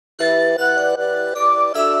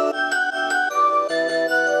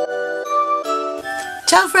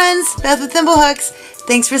Ciao friends, Beth with Thimblehooks.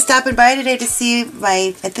 Thanks for stopping by today to see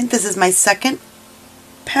I think this is my second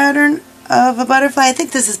pattern of a butterfly. I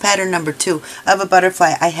think this is pattern number 2 of a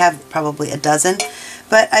butterfly. I have probably a dozen,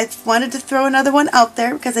 but I wanted to throw another one out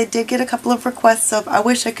there because I did get a couple of requests of I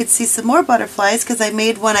wish I could see some more butterflies, because I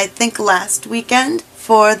made one I think last weekend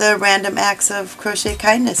for the Random Acts of Crochet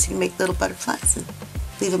Kindness. You can make little butterflies and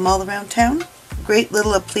leave them all around town. Great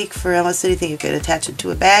little applique for almost anything. You could attach it to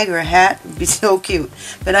a bag or a hat. It would be so cute.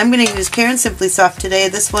 But I'm going to use Caron Simply Soft today.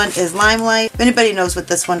 This one is Limelight. If anybody knows what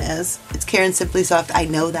this one is, it's Caron Simply Soft. I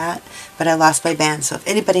know that, but I lost my band. So if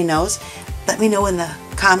anybody knows, let me know in the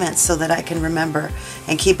comments so that I can remember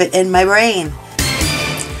and keep it in my brain.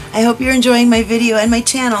 I hope you're enjoying my video and my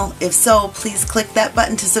channel. If so, please click that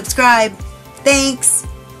button to subscribe. Thanks!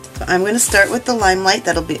 So I'm going to start with the Limelight.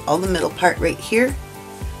 That'll be all the middle part right here.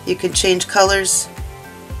 You can change colors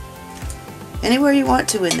anywhere you want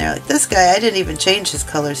to in there. Like this guy, I didn't even change his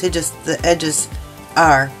colors. The edges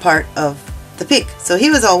are part of the pink. So he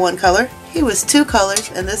was all one color. He was 2 colors,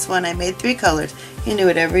 and this one I made 3 colors. You can do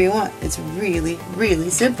whatever you want. It's really, really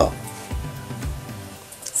simple.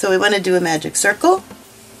 So we want to do a magic circle,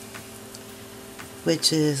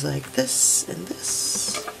 which is like this and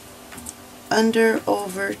this. Under,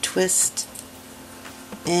 over, twist,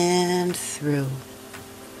 and through.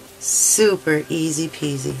 Super easy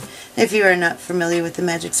peasy. If you are not familiar with the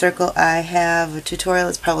magic circle, I have a tutorial.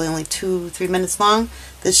 It's probably only 2-3 minutes long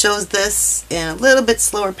that shows this in a little bit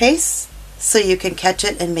slower pace so you can catch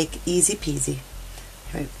it and make it easy peasy.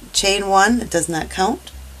 Right. Chain 1, it does not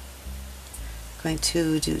count. I'm going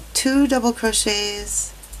to do 2 double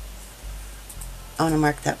crochets. I want to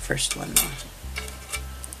mark that first one though.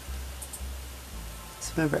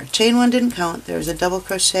 So remember, chain 1 didn't count. There's a double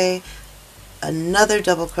crochet, another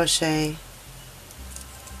double crochet,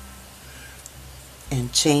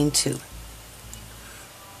 and chain 2. I'm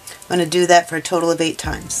going to do that for a total of 8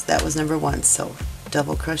 times. That was number 1. So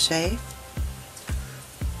double crochet,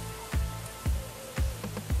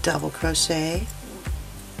 double crochet,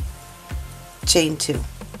 chain 2,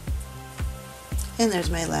 and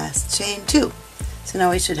there's my last chain 2. So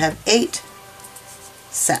now we should have 8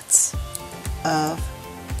 sets of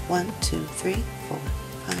 1, 2, 3, 4,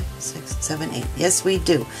 5, 6, 7, 8. Yes, we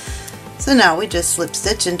do. So now we just slip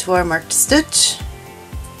stitch into our marked stitch.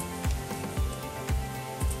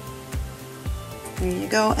 There you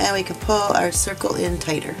go, and we can pull our circle in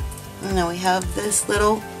tighter. And now we have this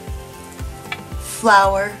little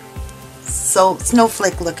flower, so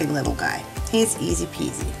snowflake looking little guy. He's easy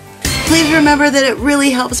peasy. Please remember that it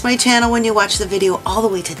really helps my channel when you watch the video all the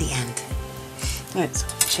way to the end. Alright, so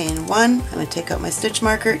chain 1, I'm going to take out my stitch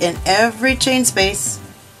marker. In every chain space,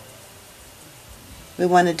 we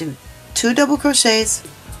want to do 2 double crochets,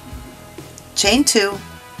 chain 2,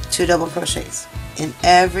 2 double crochets in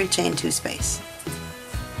every chain 2 space.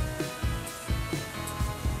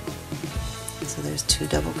 So there's 2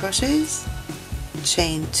 double crochets,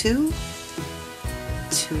 chain 2,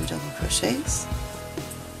 2 double crochets.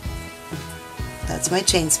 That's my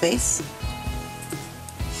chain space.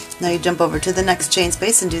 Now you jump over to the next chain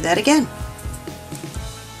space and do that again.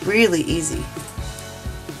 Really easy.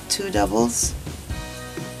 2 doubles,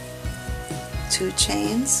 2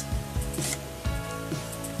 chains,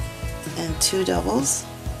 and 2 doubles.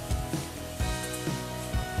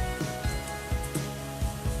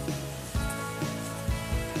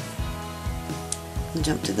 And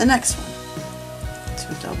jump to the next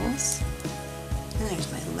one. 2 doubles, and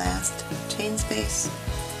there's my last chain space.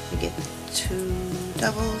 We get 2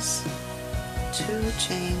 doubles, 2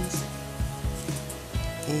 chains,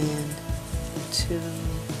 and 2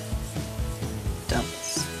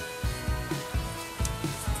 doubles.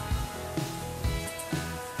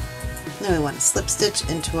 Then we want to slip stitch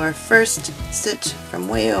into our first stitch from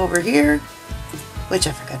way over here, which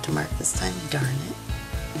I forgot to mark this time. Darn it.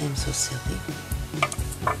 I'm so silly.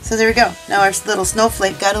 So there we go. Now our little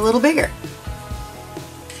snowflake got a little bigger.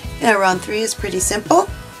 Now round 3 is pretty simple.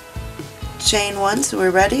 Chain 1, so we're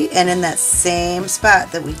ready, and in that same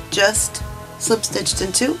spot that we just slip stitched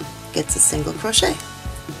into gets a single crochet.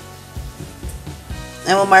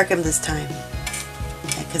 And we'll mark them this time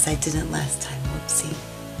because I didn't last time. Whoopsie.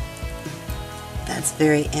 That's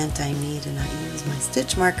very anti-me to not use my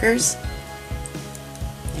stitch markers.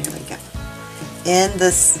 There we go. In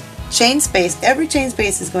this chain space, every chain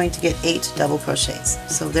space is going to get 8 double crochets.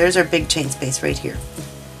 So there's our big chain space right here.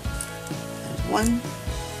 There's 1,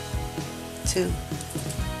 2,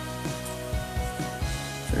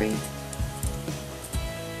 3,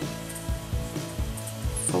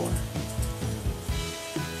 4,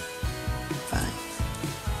 5,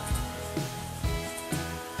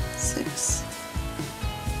 6,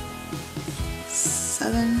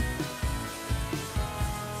 7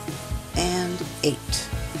 and 8.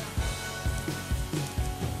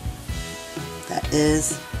 That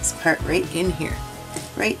is this part right in here,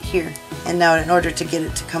 right here. And now in order to get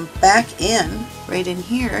it to come back in, right in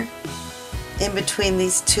here, in between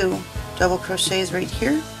these two double crochets right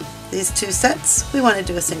here, these two sets, we want to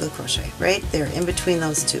do a single crochet right there in between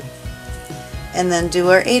those two. And then do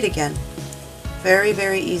our 8 again. Very,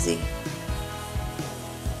 very easy.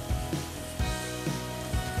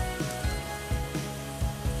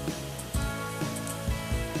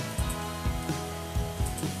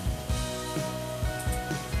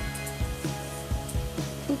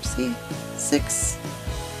 Oopsie. 6,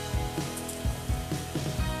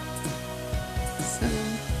 7,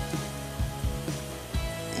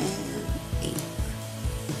 and 8.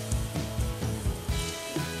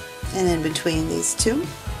 And in between these two,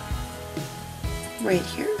 right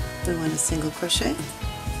here, we want a single crochet.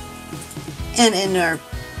 And in our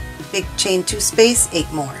big chain 2 space,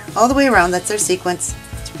 8 more. All the way around, that's our sequence.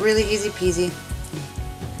 It's really easy peasy.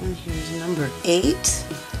 And here's number 8.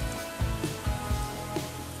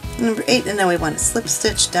 Number 8, and now we want to slip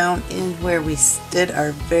stitch down in where we did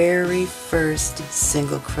our very first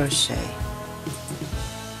single crochet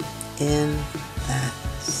in that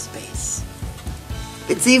space.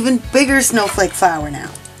 It's even bigger snowflake flower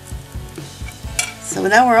now. So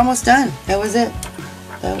now we're almost done. That was it.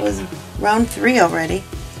 That was round 3 already.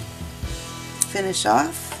 Finish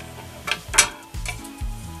off.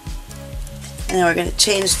 And then we're going to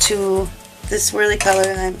change to this swirly color,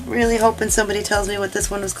 and I'm really hoping somebody tells me what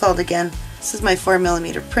this one was called again. This is my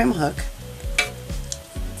 4mm prim hook.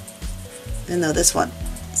 And though this one,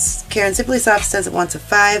 Karen Simply Soft says it wants a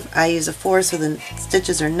 5, I use a 4 so the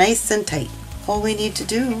stitches are nice and tight. All we need to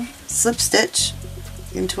do, slip stitch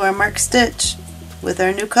into our marked stitch with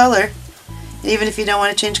our new color. And even if you don't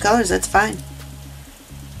want to change colors, that's fine.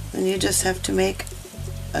 Then you just have to make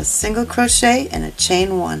a single crochet and a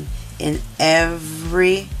chain 1 in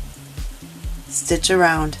every stitch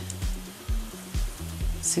around.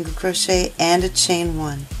 Single crochet and a chain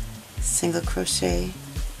 1, single crochet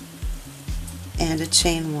and a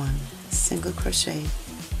chain 1, single crochet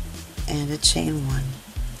and a chain 1.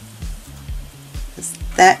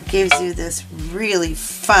 That gives you this really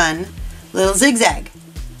fun little zigzag.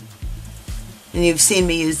 And you've seen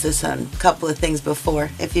me use this on a couple of things before.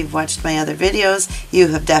 If you've watched my other videos, you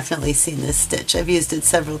have definitely seen this stitch. I've used it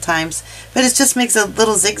several times, but it just makes a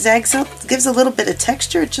little zigzag, so it gives a little bit of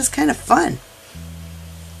texture. It's just kind of fun.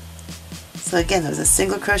 So again, there was a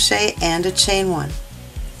single crochet and a chain 1.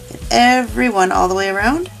 And every one all the way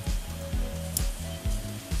around.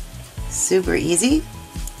 Super easy.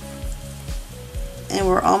 And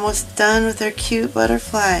we're almost done with our cute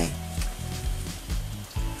butterfly.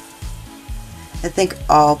 I think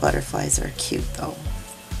all butterflies are cute though.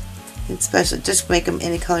 Especially, just make them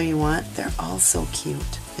any color you want. They're all so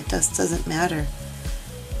cute. It just doesn't matter.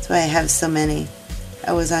 That's why I have so many.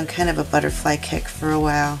 I was on kind of a butterfly kick for a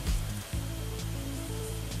while.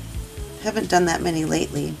 Haven't done that many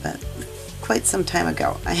lately, but quite some time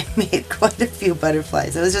ago I made quite a few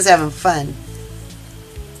butterflies. I was just having fun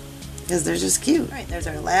because they're just cute. Alright, there's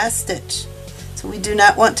our last stitch. So we do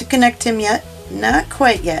not want to connect him yet. Not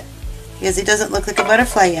quite yet. Because he doesn't look like a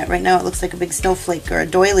butterfly yet. Right now it looks like a big snowflake or a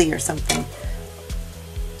doily or something.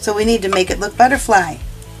 So we need to make it look butterfly.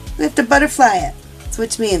 We have to butterfly it.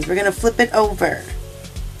 Which means we're going to flip it over.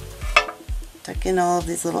 Tuck in all of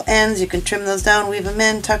these little ends. You can trim those down, weave them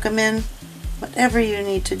in, tuck them in. Whatever you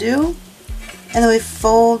need to do. And then we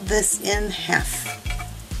fold this in half.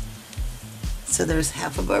 So there's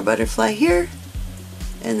half of our butterfly here.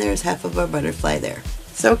 And there's half of our butterfly there.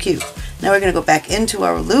 So cute. Now we're going to go back into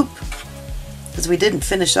our loop. Because we didn't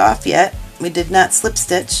finish off yet. We did not slip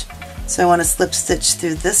stitch. So I want to slip stitch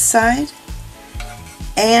through this side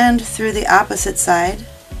and through the opposite side.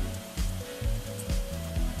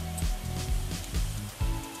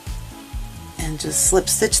 And just slip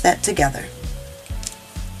stitch that together.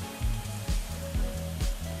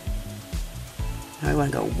 Now I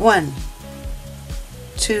want to go 1,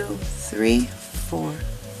 2, 3, 4,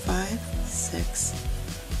 5, 6,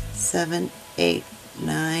 7, 8,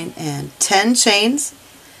 9, and 10 chains.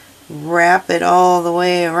 Wrap it all the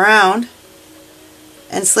way around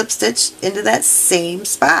and slip stitch into that same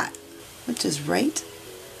spot, which is right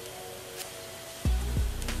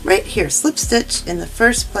here. Slip stitch in the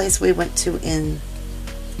first place we went to in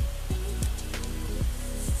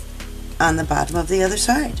on the bottom of the other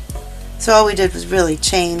side. So all we did was really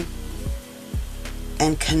chain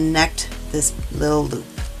and connect this little loop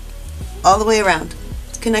all the way around.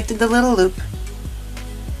 Connected the little loop.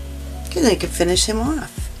 Okay, then you can finish him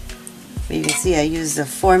off. But you can see I used a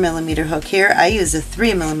 4mm hook here. I used a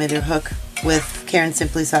 3mm hook with Karen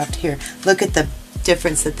Simply Soft here. Look at the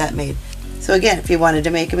difference that made. So again, if you wanted to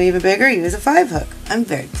make them even bigger, use a 5 hook. I'm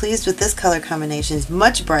very pleased with this color combination. It's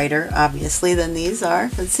much brighter, obviously, than these are.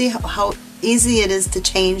 Let's see how easy it is to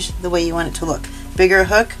change the way you want it to look. Bigger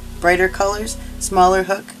hook, brighter colors, smaller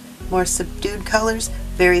hook, more subdued colors,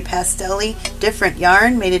 very pastel-y, different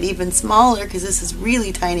yarn, made it even smaller because this is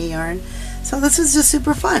really tiny yarn. So this is just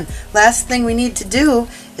super fun. Last thing we need to do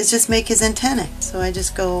is just make his antennae. So I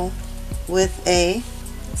just go with a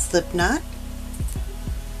slip knot.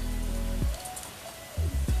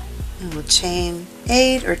 And we'll chain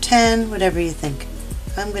 8 or 10, whatever you think.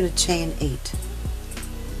 I'm going to chain 8.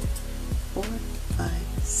 4, 5,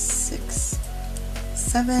 6,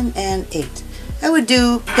 7, and 8. I would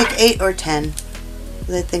pick 8 or 10,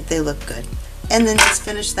 because I think they look good. And then just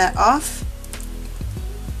finish that off.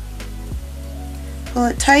 Pull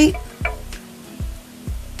it tight.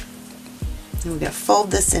 And we're going to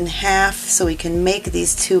fold this in half so we can make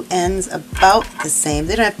these two ends about the same.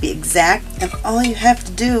 They don't have to be exact. And all you have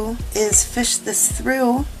to do is fish this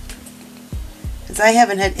through, because I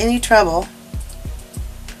haven't had any trouble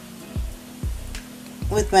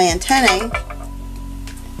with my antennae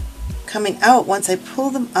coming out. Once I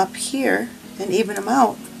pull them up here and even them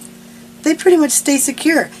out, they pretty much stay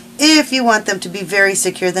secure. If you want them to be very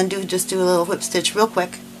secure, then just do a little whip stitch real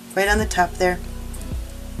quick right on the top there,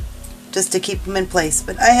 just to keep them in place.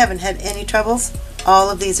 But I haven't had any troubles.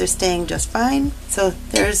 All of these are staying just fine. So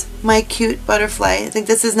there's my cute butterfly. I think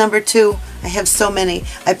this is number 2. I have so many.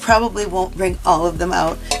 I probably won't bring all of them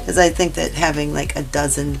out, because I think that having like a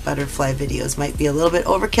dozen butterfly videos might be a little bit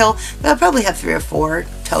overkill, but I'll probably have 3 or 4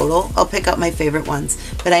 total. I'll pick out my favorite ones.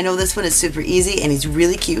 But I know this one is super easy and he's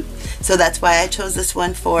really cute. So that's why I chose this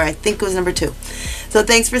one for, I think it was number 2. So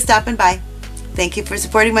thanks for stopping by. Thank you for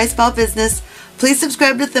supporting my small business. Please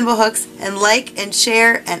subscribe to Thimblehooks and like and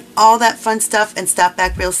share and all that fun stuff, and stop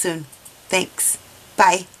back real soon. Thanks.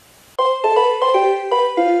 Bye.